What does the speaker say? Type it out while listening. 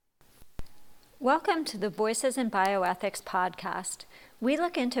Welcome to the Voices in Bioethics podcast. We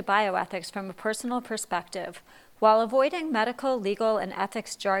look into bioethics from a personal perspective. While avoiding medical, legal, and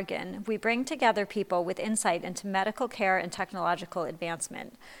ethics jargon, we bring together people with insight into medical care and technological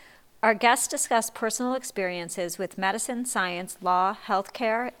advancement. Our guests discuss personal experiences with medicine, science, law,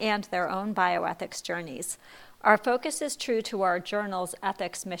 healthcare, and their own bioethics journeys. Our focus is true to our journal's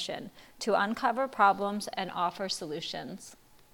ethics mission, to uncover problems and offer solutions.